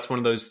thing, but that's one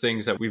of those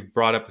things that we've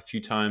brought up a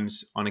few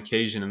times on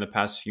occasion in the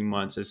past few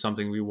months as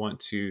something we want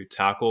to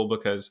tackle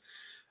because,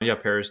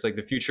 Paris, like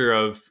the future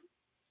of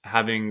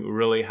having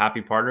really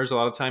happy partners a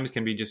lot of times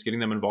can be just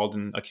getting them involved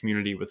in a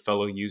community with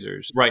fellow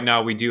users. Right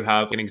now, we do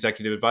have an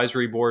executive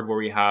advisory board where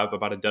we have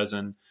about a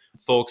dozen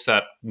folks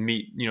that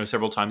meet,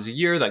 several times a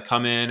year that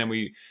come in, and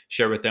we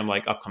share with them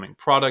like upcoming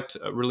product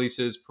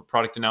releases,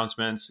 product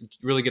announcements,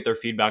 really get their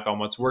feedback on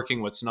what's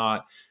working, what's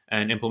not,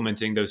 and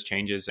implementing those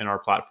changes in our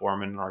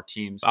platform and in our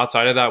teams.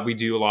 Outside of that,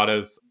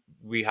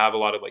 we have a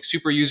lot of like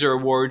super user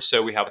awards.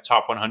 So we have a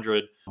top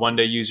 100 One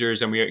Day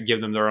users, and we give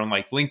them their own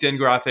like LinkedIn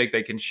graphic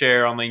they can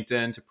share on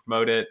LinkedIn to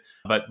promote it.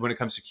 But when it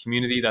comes to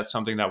community, that's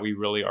something that we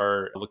really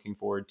are looking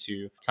forward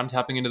to kind of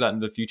tapping into that in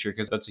the future,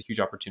 because that's a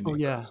huge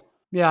opportunity for us.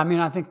 Yeah, I mean,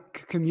 I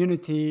think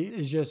community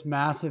is just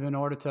massive in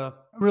order to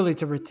really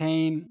to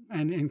retain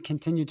and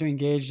continue to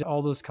engage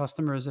all those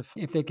customers.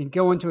 If they can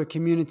go into a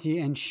community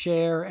and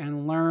share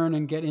and learn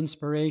and get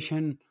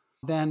inspiration,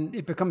 then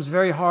it becomes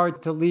very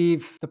hard to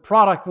leave the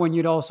product when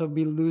you'd also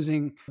be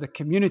losing the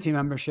community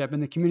membership.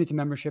 And the community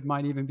membership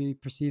might even be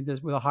perceived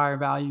as with a higher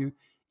value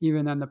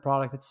even than the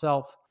product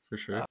itself. For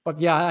sure. But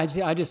yeah,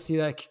 I just see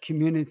that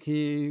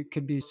community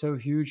could be so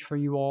huge for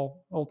you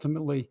all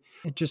ultimately.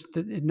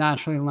 It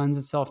naturally lends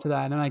itself to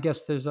that. And I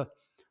guess there's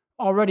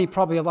already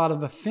probably a lot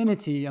of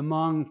affinity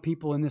among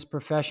people in this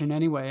profession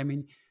anyway. I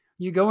mean,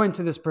 you go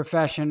into this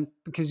profession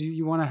because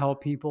you want to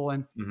help people,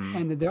 and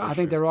I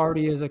think there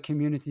already is a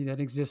community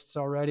that exists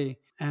already.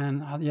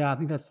 And I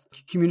think that's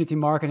community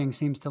marketing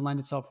seems to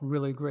lend itself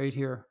really great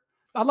here.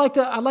 I'd like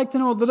to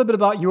know a little bit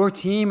about your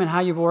team and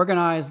how you've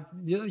organized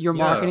your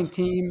marketing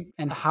team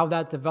and how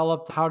that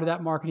developed. How did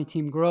that marketing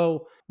team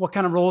grow? What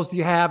kind of roles do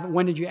you have?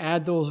 When did you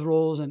add those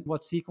roles, and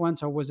what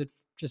sequence, or was it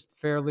just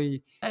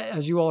fairly,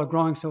 as you all are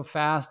growing so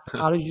fast?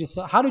 How did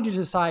you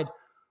decide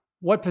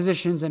what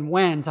positions and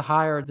when to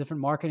hire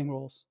different marketing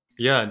roles?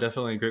 Yeah,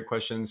 definitely. Great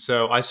question.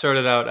 So I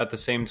started out at the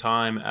same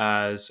time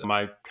as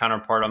my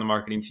counterpart on the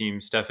marketing team,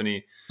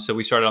 Stephanie. So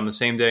we started on the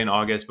same day in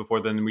August.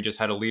 Before then, we just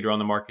had a leader on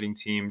the marketing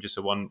team, just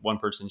a one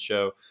person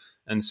show.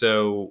 And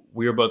so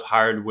we were both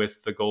hired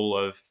with the goal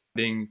of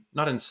being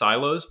not in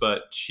silos,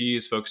 but she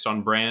is focused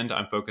on brand,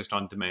 I'm focused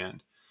on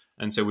demand.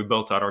 And so we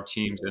built out our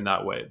teams in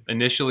that way.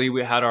 Initially,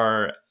 we had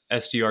our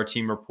SDR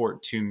team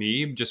report to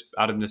me just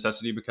out of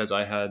necessity because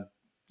I had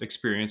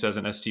experience as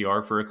an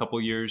SDR for a couple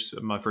of years,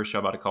 my first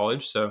job out of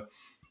college. So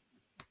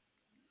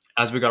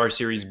as we got our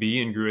Series B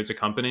and grew as a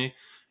company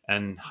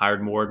and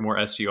hired more and more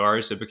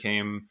SDRs, it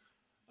became,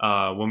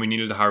 when we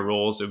needed to hire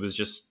roles, it was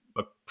just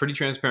a pretty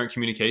transparent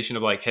communication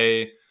of like,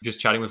 hey, just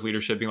chatting with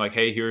leadership, being like,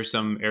 hey, here are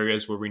some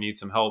areas where we need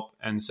some help.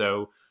 And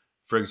so,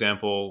 for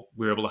example,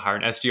 we were able to hire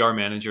an SDR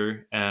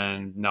manager,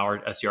 and now our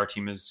SDR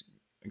team is,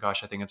 I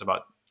think it's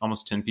about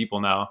almost 10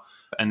 people now.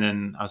 And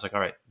then I was like, all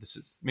right,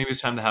 maybe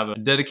it's time to have a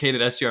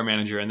dedicated SDR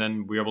manager. And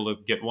then we were able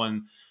to get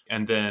one.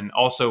 And then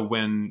also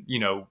when,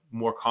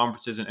 more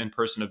conferences and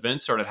in-person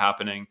events started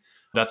happening,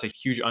 that's a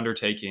huge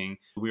undertaking.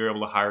 We were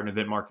able to hire an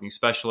event marketing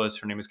specialist.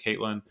 Her name is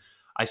Caitlin.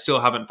 I still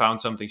haven't found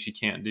something she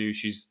can't do.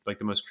 She's like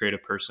the most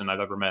creative person I've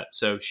ever met.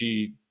 So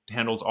she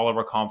handles all of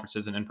our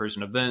conferences and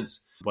in-person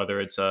events, whether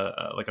it's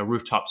like a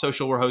rooftop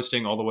social we're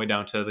hosting, all the way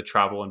down to the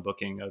travel and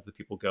booking of the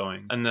people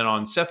going. And then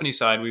on Stephanie's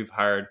side, we've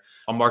hired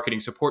a marketing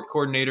support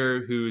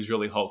coordinator who's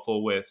really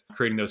helpful with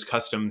creating those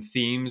custom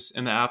themes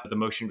in the app, the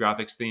motion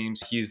graphics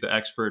themes. He's the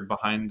expert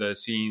behind the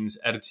scenes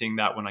editing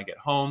that when I get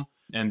home.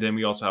 And then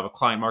we also have a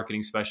client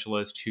marketing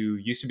specialist who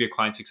used to be a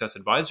client success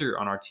advisor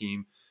on our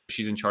team.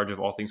 She's in charge of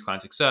all things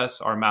client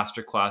success, our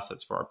masterclass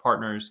that's for our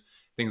partners,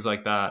 things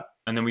like that.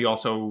 And then we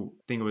also,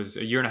 I think it was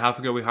a year and a half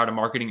ago, we hired a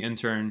marketing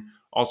intern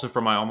also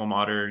from my alma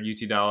mater,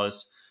 UT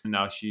Dallas. And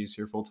now she's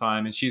here full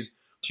time. And she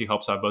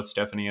helps out both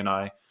Stephanie and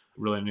I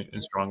really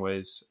in strong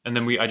ways. And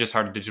then I just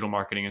hired a digital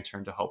marketing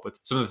intern to help with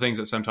some of the things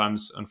that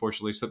sometimes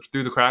unfortunately slip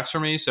through the cracks for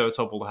me. So it's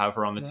helpful to have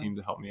her on the team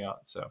to help me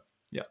out. So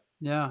yeah.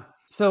 Yeah.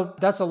 So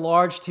that's a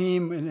large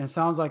team, and it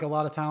sounds like a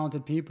lot of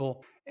talented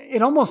people.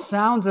 It almost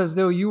sounds as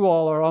though you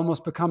all are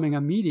almost becoming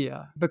a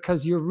media,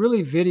 because you're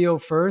really video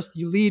first.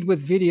 You lead with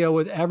video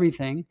with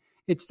everything.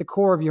 It's the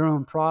core of your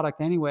own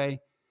product anyway.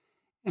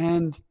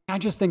 And I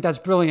just think that's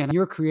brilliant.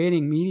 You're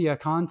creating media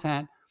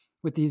content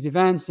with these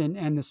events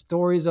and the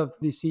stories of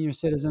these senior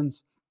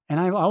citizens. And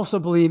I also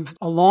believe,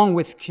 along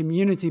with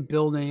community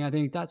building, I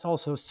think that's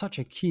also such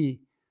a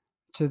key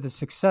to the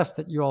success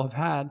that you all have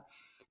had,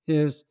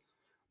 is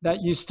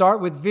that you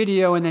start with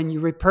video and then you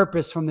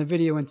repurpose from the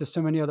video into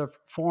so many other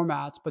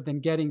formats, but then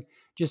getting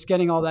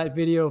all that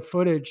video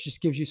footage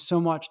just gives you so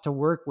much to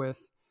work with.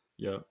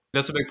 Yeah.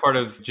 That's a big part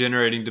of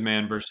generating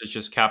demand versus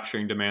just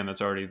capturing demand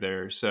that's already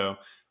there. So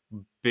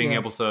being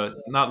able to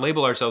not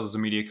label ourselves as a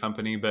media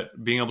company,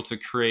 but being able to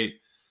create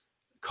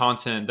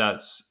content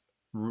that's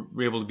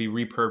able to be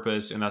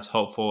repurposed and that's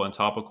helpful and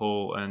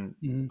topical and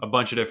a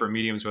bunch of different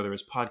mediums, whether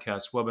it's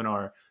podcast,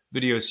 webinar,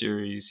 video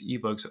series,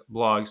 ebooks,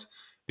 blogs,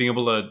 being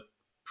able to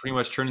pretty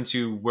much turn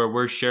into where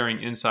we're sharing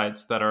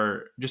insights that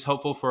are just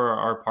helpful for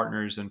our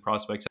partners and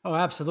prospects. Oh,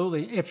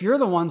 absolutely. If you're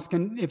the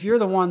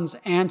ones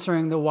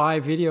answering the why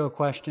video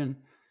question,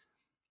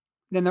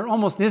 then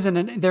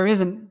there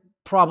isn't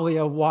probably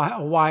a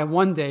why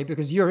one day,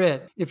 because you're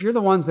it. If you're the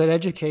ones that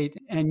educate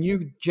and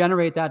you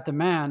generate that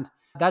demand,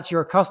 that's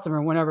your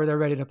customer whenever they're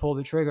ready to pull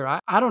the trigger.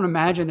 I don't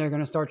imagine they're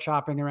going to start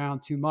shopping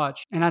around too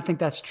much. And I think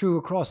that's true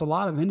across a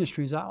lot of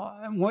industries.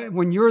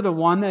 When you're the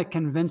one that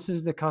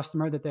convinces the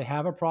customer that they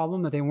have a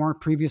problem that they weren't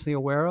previously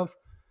aware of,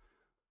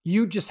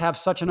 you just have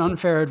such an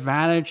unfair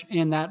advantage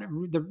in that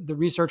the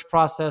research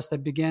process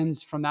that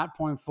begins from that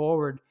point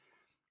forward.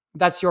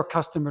 That's your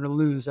customer to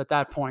lose at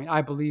that point.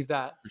 I believe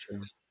that. For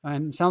sure.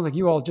 And it sounds like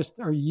you all just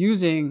are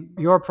using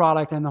your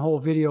product and the whole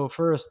video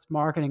first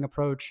marketing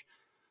approach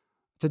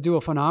to do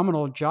a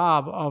phenomenal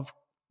job of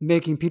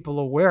making people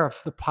aware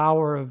of the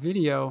power of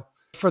video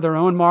for their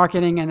own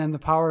marketing, and then the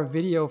power of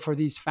video for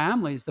these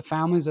families, the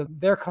families of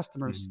their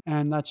customers.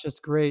 And that's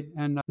just great.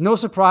 And no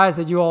surprise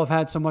that you all have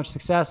had so much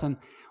success. And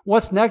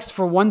what's next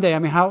for One Day? I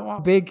mean, how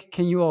big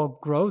can you all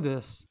grow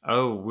this?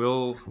 Oh,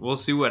 we'll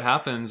see what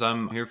happens.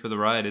 I'm here for the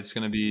ride. It's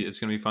gonna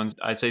be fun.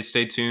 I'd say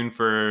stay tuned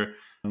for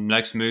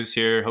next moves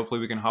here.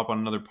 Hopefully we can hop on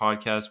another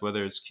podcast,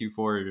 whether it's Q4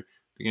 or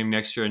beginning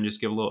next year, and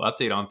just give a little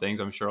update on things.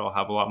 I'm sure I'll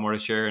have a lot more to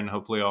share, and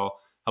hopefully I'll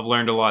have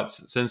learned a lot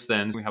since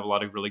then. We have a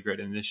lot of really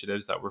great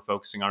initiatives that we're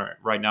focusing on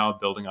right now,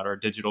 building out our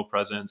digital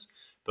presence,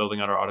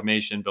 building out our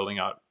automation, building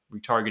out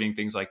retargeting,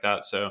 things like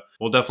that. So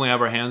we'll definitely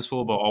have our hands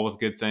full, but all with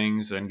good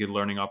things and good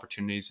learning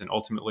opportunities, and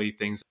ultimately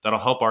things that'll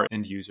help our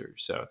end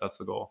users. So that's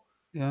the goal.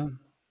 Yeah.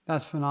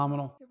 That's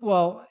phenomenal.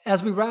 Well,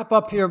 as we wrap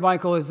up here,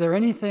 Michael, is there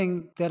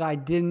anything that I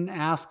didn't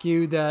ask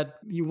you that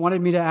you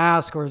wanted me to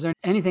ask, or is there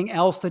anything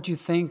else that you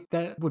think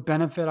that would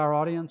benefit our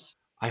audience?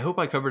 I hope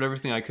I covered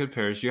everything I could,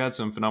 Paris. You had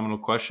some phenomenal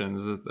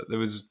questions. It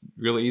was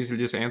really easy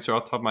to just answer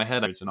off the top of my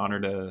head. It's an honor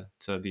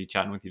to be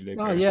chatting with you today,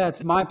 Paris. Oh, yeah,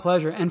 it's my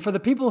pleasure. And for the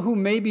people who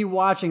may be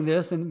watching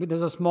this, and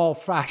there's a small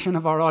fraction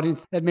of our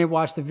audience that may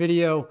watch the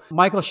video,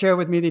 Michael shared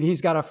with me that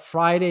he's got a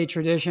Friday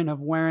tradition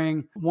of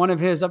wearing one of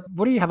his,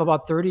 what do you have,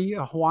 about 30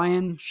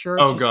 Hawaiian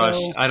shirts? Oh, gosh,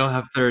 so? I don't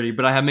have 30,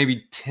 but I have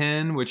maybe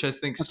 10, which I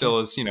think still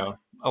is,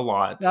 a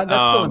lot. That's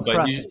still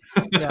impressive.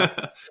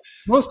 Yeah.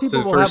 Most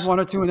people will have one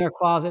or two in their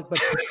closet, but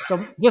so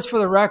just for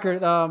the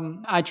record,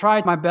 I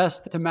tried my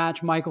best to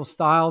match Michael's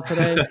style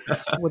today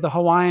with the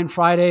Hawaiian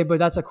Friday, but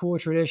that's a cool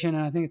tradition,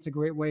 and I think it's a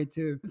great way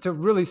to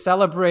really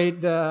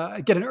celebrate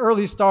get an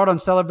early start on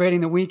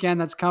celebrating the weekend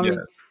that's coming.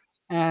 Yes.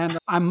 And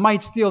I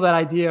might steal that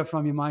idea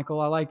from you,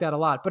 Michael. I like that a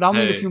lot, but I'll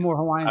need a few more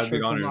Hawaiian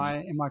shirts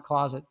in my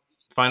closet.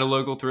 Find a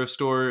local thrift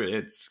store.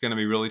 It's going to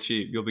be really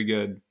cheap. You'll be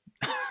good.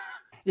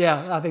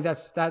 Yeah, I think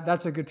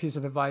that's a good piece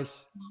of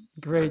advice.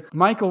 Great.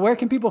 Michael, where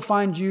can people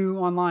find you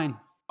online?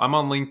 I'm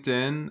on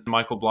LinkedIn,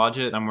 Michael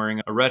Blodgett. I'm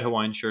wearing a red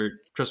Hawaiian shirt.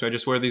 Trust me, I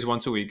just wear these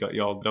once a week.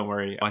 Y'all don't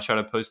worry. I try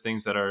to post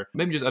things that are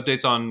maybe just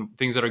updates on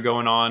things that are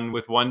going on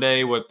with One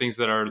Day, what things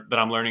that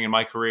I'm learning in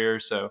my career.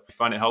 So if you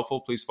find it helpful,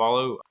 please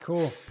follow.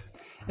 Cool.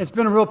 It's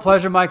been a real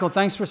pleasure, Michael.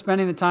 Thanks for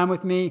spending the time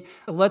with me.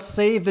 Let's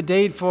save the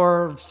date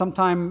for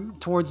sometime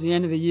towards the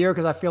end of the year,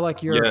 because I feel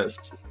like you're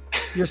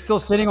still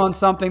sitting on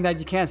something that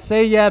you can't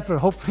say yet, but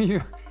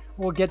hopefully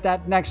we'll get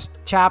that next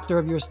chapter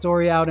of your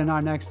story out in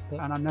our next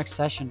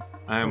session.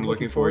 I am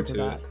looking forward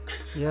to it.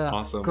 Yeah.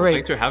 Awesome. Great. Well,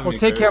 thanks for having me. Well,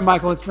 take care,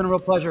 Michael. It's been a real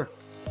pleasure.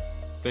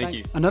 Thank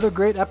you. Another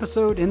great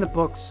episode in the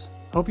books.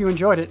 Hope you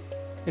enjoyed it.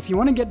 If you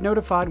want to get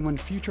notified when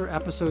future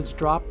episodes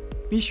drop,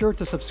 be sure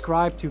to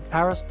subscribe to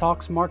Paris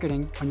Talks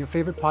Marketing on your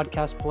favorite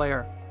podcast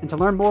player. And to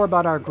learn more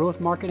about our growth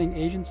marketing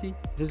agency,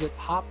 visit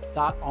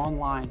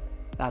hop.online.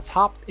 That's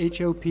hop,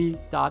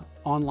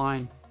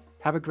 H-O-P.online.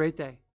 Have a great day.